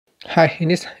Hi, in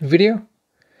this video,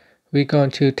 we're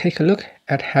going to take a look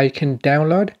at how you can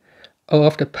download all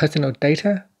of the personal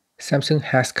data Samsung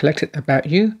has collected about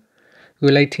you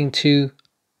relating to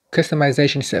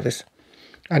customization service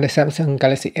on the Samsung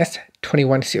Galaxy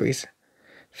S21 series.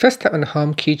 First, tap on the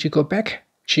home key to go back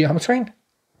to your home screen.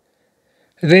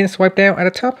 Then swipe down at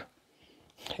the top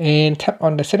and tap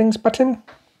on the settings button.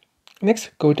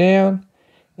 Next, go down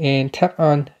and tap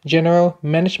on General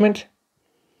Management.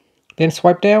 Then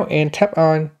swipe down and tap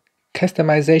on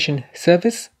Customization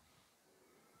Service.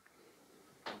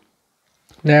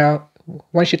 Now,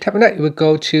 once you tap on that, it will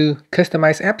go to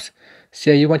Customize Apps.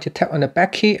 So you want to tap on the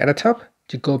back key at the top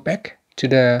to go back to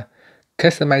the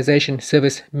Customization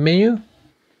Service menu.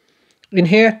 In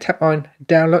here, tap on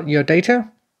Download Your Data.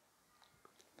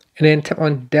 And then tap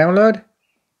on Download.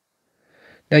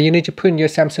 Now you need to put in your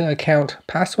Samsung account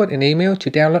password and email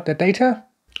to download the data.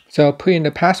 So put in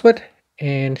the password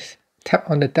and tap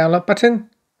on the download button.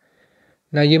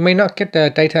 Now you may not get the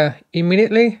data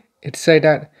immediately. It says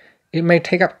that it may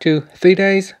take up to 3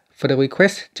 days for the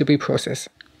request to be processed.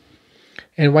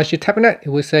 And once you tap on that, it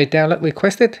will say download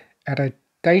requested at a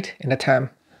date and a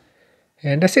time.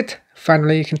 And that's it.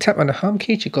 Finally, you can tap on the home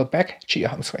key to go back to your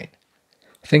home screen.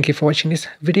 Thank you for watching this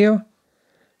video.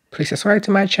 Please subscribe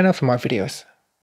to my channel for more videos.